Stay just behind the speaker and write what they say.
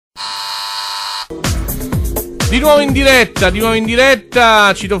Di nuovo in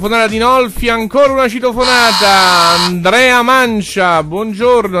diretta, Citofonare Adinolfi, ancora una citofonata. Andrea Mancia,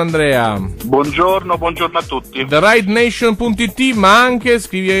 buongiorno Andrea. Buongiorno a tutti. Therightnation.It, ma anche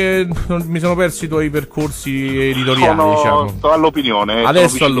mi sono persi i tuoi percorsi editoriali, diciamo. Sto all'Opinione,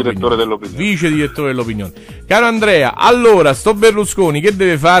 adesso sono vice direttore dell'Opinione. Vice direttore dell'Opinione. Caro Andrea, allora, sto Berlusconi che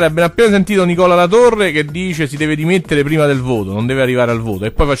deve fare? Abbiamo appena sentito Nicola Latorre che dice si deve dimettere prima del voto, non deve arrivare al voto,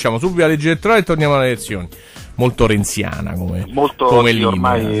 e poi facciamo subito la legge elettorale e torniamo alle elezioni. Molto renziana come linea.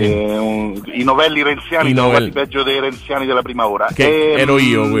 Ormai i novelli renziani sono quasi peggio dei renziani della prima ora. Che ero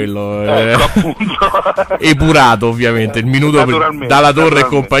io quello. Ecco, appunto. Epurato ovviamente, il minuto dalla torre e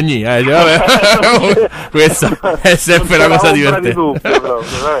compagnia. Vabbè. Questa è sempre una cosa divertente.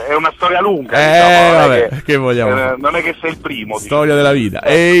 È una storia lunga. Vabbè, che vogliamo non è che sei il primo. Storia della vita.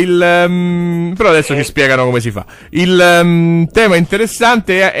 Però adesso ci spiegano come si fa. Il tema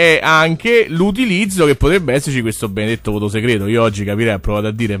interessante è anche l'utilizzo che potrebbe esserci questo benedetto voto segreto. Io oggi capirei, ho provato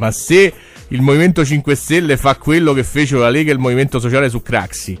a dire, ma se il Movimento 5 Stelle fa quello che fecero la Lega e il Movimento Sociale su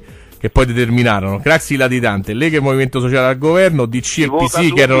Craxi, che poi determinarono Craxi latitante, Lega e il Movimento Sociale al governo, DC e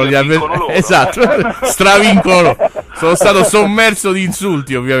PC che erano gli avversari, esatto, stravincono loro. Sono stato sommerso di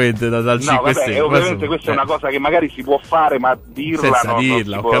insulti ovviamente dal 5 Stelle. Ovviamente questa è una cosa che magari si può fare, ma dirla senza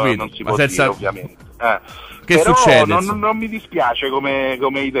dirla, ho capito, non si può dire, ovviamente. Che però succede? Non mi dispiace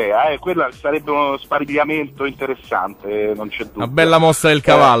come idea, quella sarebbe uno sparigliamento interessante, non c'è dubbio. Una bella mossa del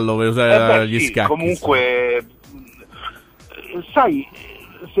cavallo per usare gli scacchi. Comunque, sai,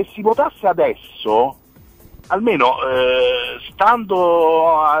 se si votasse adesso, almeno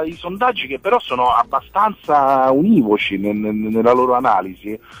stando ai sondaggi che però sono abbastanza univoci nella loro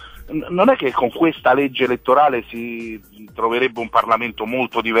analisi, non è che con questa legge elettorale si troverebbe un Parlamento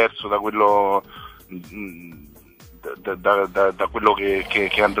molto diverso da quello da quello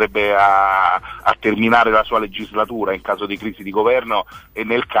che andrebbe a terminare la sua legislatura in caso di crisi di governo, e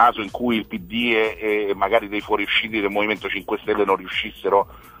nel caso in cui il PD e magari dei fuoriusciti del Movimento 5 Stelle non riuscissero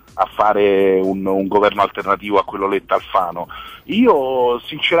a fare un governo alternativo a quello Letta-Alfano. Io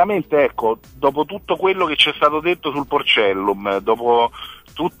sinceramente, ecco, dopo tutto quello che c'è stato detto sul Porcellum, dopo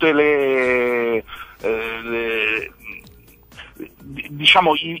tutte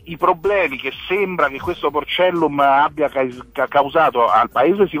diciamo i problemi che sembra che questo Porcellum abbia causato al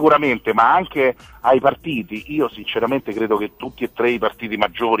paese sicuramente, ma anche ai partiti, io sinceramente credo che tutti e tre i partiti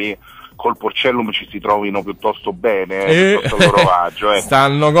maggiori col Porcellum ci si trovino piuttosto bene, piuttosto a loro agio.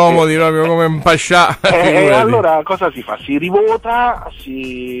 Stanno comodi proprio come un pascià. E allora cosa si fa? Si rivota,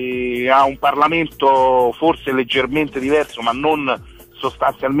 si ha un Parlamento forse leggermente diverso, ma non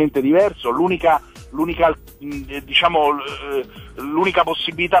sostanzialmente diverso. L'unica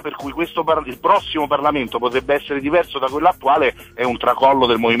possibilità per cui il prossimo Parlamento potrebbe essere diverso da quello attuale è un tracollo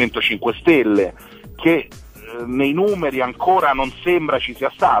del Movimento 5 Stelle, che nei numeri ancora non sembra ci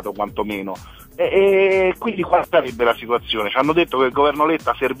sia stato, quantomeno. E quindi qual sarebbe la situazione? Ci hanno detto che il governo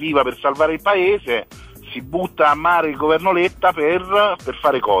Letta serviva per salvare il paese, si butta a mare il governo Letta per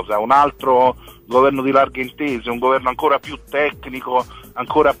fare cosa? Un altro governo di larghe intese, un governo ancora più tecnico,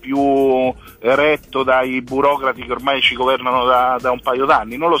 ancora più retto dai burocrati che ormai ci governano da un paio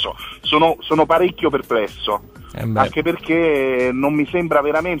d'anni, non lo so, sono parecchio perplesso. Anche perché non mi sembra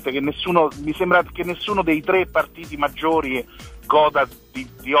veramente che nessuno dei tre partiti maggiori goda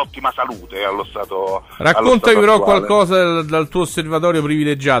di ottima salute allo stato. Raccontami però qualcosa dal tuo osservatorio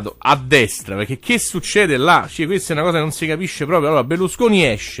privilegiato a destra, perché che succede là? Questa è una cosa che non si capisce proprio. Allora Berlusconi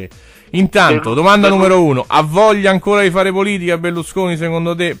esce. Intanto, domanda numero 1, ha voglia ancora di fare politica Berlusconi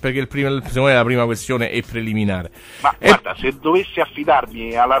secondo te? Perché secondo me la prima questione è preliminare. Ma guarda, se dovessi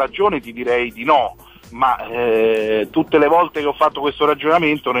affidarmi alla ragione ti direi di no, ma tutte le volte che ho fatto questo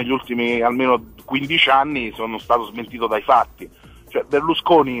ragionamento negli ultimi almeno 15 anni sono stato smentito dai fatti. Cioè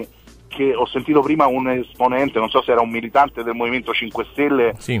Berlusconi, che ho sentito prima un esponente, non so se era un militante del Movimento 5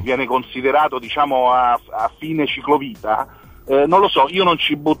 Stelle, sì, viene considerato diciamo a fine ciclovita. Non lo so, io non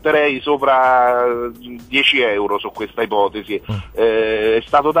ci butterei sopra 10 euro su questa ipotesi. È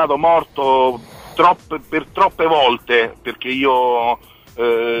stato dato morto per troppe volte perché io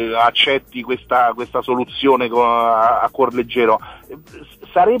accetti questa soluzione a cuor leggero.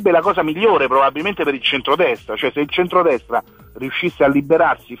 Sarebbe la cosa migliore probabilmente per il centrodestra, cioè se il centrodestra riuscisse a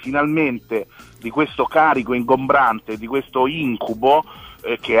liberarsi finalmente di questo carico ingombrante, di questo incubo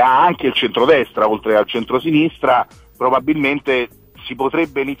che ha anche il centrodestra oltre al centrosinistra, probabilmente si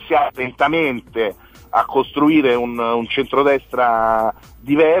potrebbe iniziare lentamente a costruire un centrodestra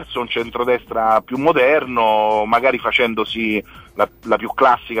diverso, un centrodestra più moderno, magari facendosi la più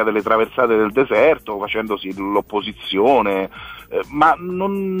classica delle traversate del deserto, facendosi l'opposizione, ma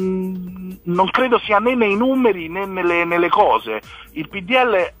non credo sia né nei numeri né nelle cose. Il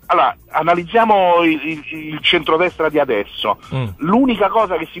PDL, allora, analizziamo il centrodestra di adesso. L'unica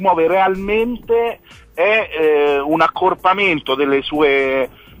cosa che si muove realmente è un accorpamento delle sue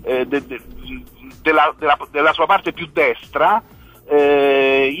della sua parte più destra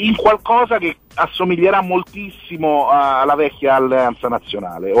in qualcosa che assomiglierà moltissimo alla vecchia Alleanza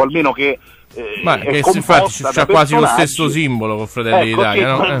Nazionale, o almeno che ma che infatti c'ha quasi lo stesso simbolo con Fratelli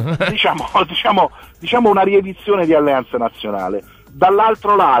d'Italia, no? diciamo una riedizione di Alleanza Nazionale.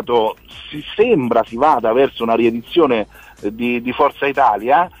 Dall'altro lato si vada verso una riedizione di Forza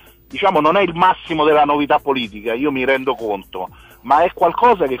Italia. Diciamo, non è il massimo della novità politica, io mi rendo conto, ma è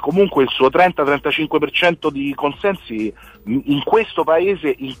qualcosa che comunque il suo 30-35% di consensi in questo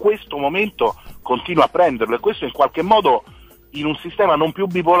paese, in questo momento, continua a prenderlo, e questo in qualche modo, in un sistema non più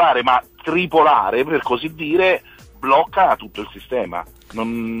bipolare ma tripolare, per così dire, blocca tutto il sistema.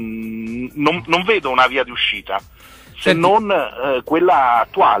 Non vedo una via di uscita, se non quella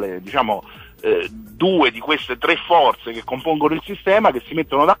attuale, diciamo. Due di queste tre forze che compongono il sistema, che si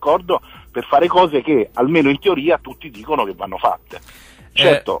mettono d'accordo per fare cose che, almeno in teoria, tutti dicono che vanno fatte.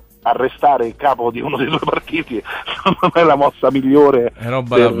 Certo, arrestare il capo di uno dei due partiti non è la mossa migliore.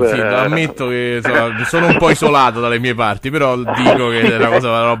 Sì, ammetto che sono un po' isolato dalle mie parti, però dico che è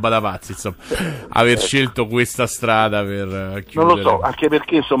una roba da pazzi, insomma, aver scelto questa strada per chiudere. Non lo so, anche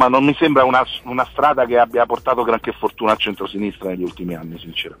perché insomma non mi sembra una strada che abbia portato granché fortuna al centro-sinistra negli ultimi anni,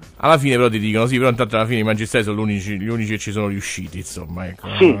 sinceramente. Alla fine però ti dicono, sì, però intanto alla fine i magistrati sono gli unici che ci sono riusciti, insomma, ecco.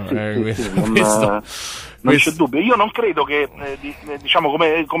 Non c'è dubbio. Io non credo che, diciamo,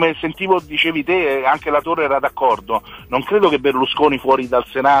 come sentivo, dicevi te, anche la Torre era d'accordo, non credo che Berlusconi fuori dal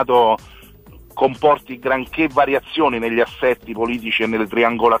Senato comporti granché variazioni negli assetti politici e nelle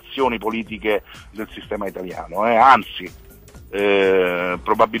triangolazioni politiche del sistema italiano, anzi,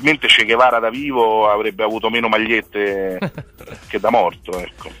 probabilmente Che Guevara da vivo avrebbe avuto meno magliette che da morto,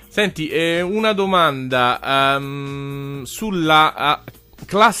 ecco. Senti, una domanda sulla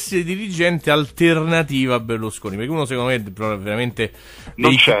classe dirigente alternativa a Berlusconi, perché uno secondo me veramente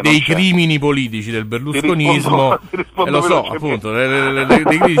dei crimini politici del berlusconismo, lo so appunto, dei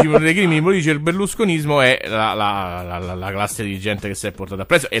crimini politici del berlusconismo è la classe dirigente che si è portata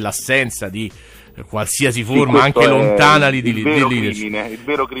appresso, e l'assenza di qualsiasi forma anche lontana di leadership. Il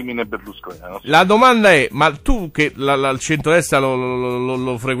vero crimine berlusconiano. La domanda è, ma tu che il centrodestra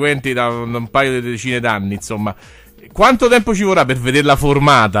lo frequenti da un paio di decine d'anni, insomma, quanto tempo ci vorrà per vederla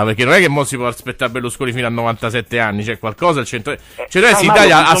formata? Perché non è che mo si può aspettare Berlusconi fino a 97 anni, c'è qualcosa, il centrodestra in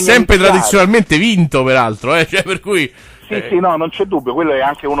Italia ha sempre tradizionalmente vinto, peraltro, cioè, per cui... Sì, no, non c'è dubbio, quello è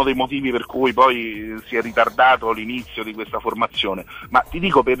anche uno dei motivi per cui poi si è ritardato l'inizio di questa formazione, ma ti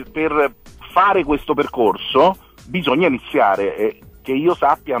dico, per fare questo percorso bisogna iniziare, e che io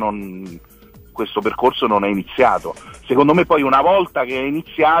sappia questo percorso non è iniziato. Secondo me poi, una volta che è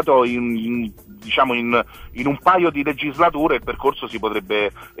iniziato, in un paio di legislature il percorso si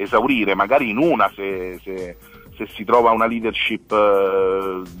potrebbe esaurire, magari in una, se si trova una leadership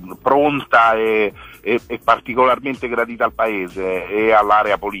pronta e particolarmente gradita al paese e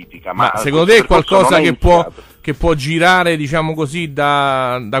all'area politica. Ma secondo te è qualcosa che può girare, diciamo così,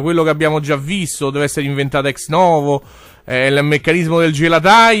 da quello che abbiamo già visto? Deve essere inventata ex novo? Il meccanismo del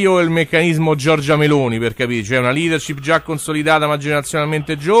gelataio e il meccanismo Giorgia Meloni, per capire, cioè una leadership già consolidata ma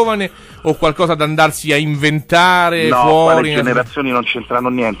generazionalmente giovane, o qualcosa da andarsi a inventare fuori? Le generazioni non c'entrano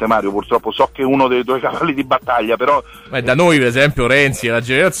niente, Mario, purtroppo. So che è uno dei tuoi cavalli di battaglia, però da noi per esempio Renzi e la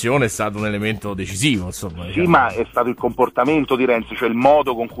generazione è stato un elemento decisivo, insomma, sì, ma è stato il comportamento di Renzi, cioè il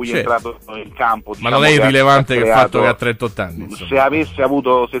modo con cui è entrato in campo, ma non è irrilevante che il fatto che ha 38 anni, insomma. Se avesse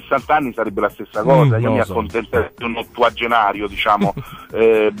avuto 60 anni sarebbe la stessa cosa. Io mi accontenterei di un ottuagenario, diciamo,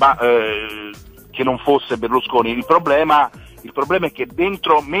 che non fosse Berlusconi. Il problema è che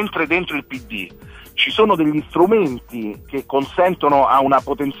mentre dentro il PD ci sono degli strumenti che consentono a una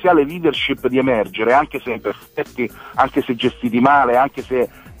potenziale leadership di emergere, anche se imperfetti, anche se gestiti male, anche se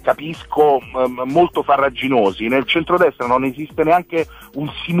capisco molto farraginosi, nel centrodestra non esiste neanche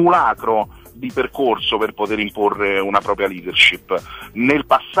un simulacro di percorso per poter imporre una propria leadership. Nel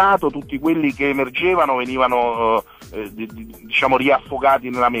passato tutti quelli che emergevano venivano diciamo riaffogati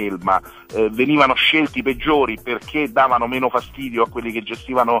nella melma, venivano scelti i peggiori perché davano meno fastidio a quelli che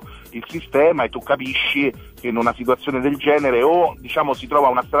gestivano il sistema, e tu capisci che in una situazione del genere o diciamo si trova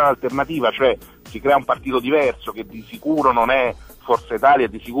una strada alternativa, cioè si crea un partito diverso che di sicuro non è Forza Italia,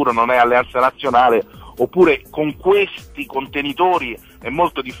 di sicuro non è Alleanza Nazionale, oppure con questi contenitori è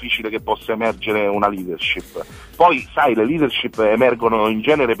molto difficile che possa emergere una leadership. Poi sai, le leadership emergono in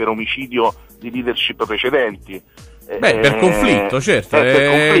genere per omicidio di leadership precedenti. Per conflitto, certo. Per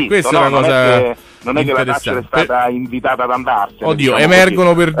conflitto, questa no? è una cosa non è che la Thatcher è stata invitata ad andarsene. Oddio, diciamo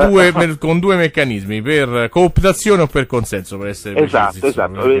emergono così. con due meccanismi, per cooptazione o per consenso, per essere precisi.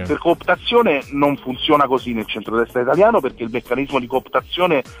 Esatto. Perché... Per cooptazione non funziona così nel centrodestra italiano, perché il meccanismo di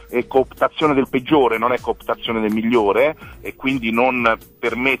cooptazione è cooptazione del peggiore, non è cooptazione del migliore, e quindi non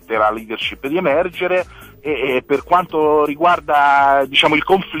permette alla leadership di emergere. E per quanto riguarda, diciamo, il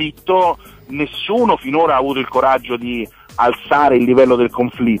conflitto, nessuno finora ha avuto il coraggio di alzare il livello del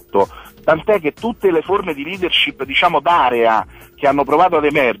conflitto, tant'è che tutte le forme di leadership, diciamo, d'area che hanno provato ad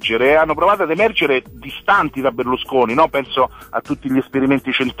emergere distanti da Berlusconi, no? Penso a tutti gli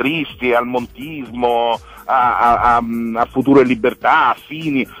esperimenti centristi, al montismo, a Futuro e Libertà, a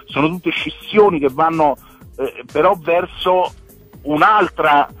Fini, sono tutte scissioni che vanno però verso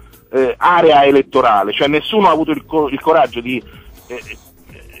un'altra area elettorale, cioè nessuno ha avuto il coraggio di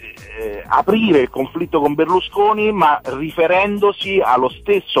aprire il conflitto con Berlusconi, ma riferendosi allo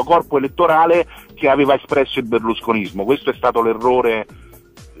stesso corpo elettorale che aveva espresso il berlusconismo. Questo è stato l'errore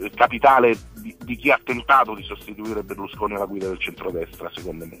capitale di chi ha tentato di sostituire Berlusconi alla guida del centrodestra,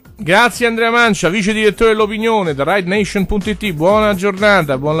 secondo me. Grazie Andrea Mancia, vice direttore dell'opinione, Therightnation.It. Buona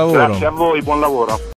giornata, buon lavoro. Grazie a voi, buon lavoro.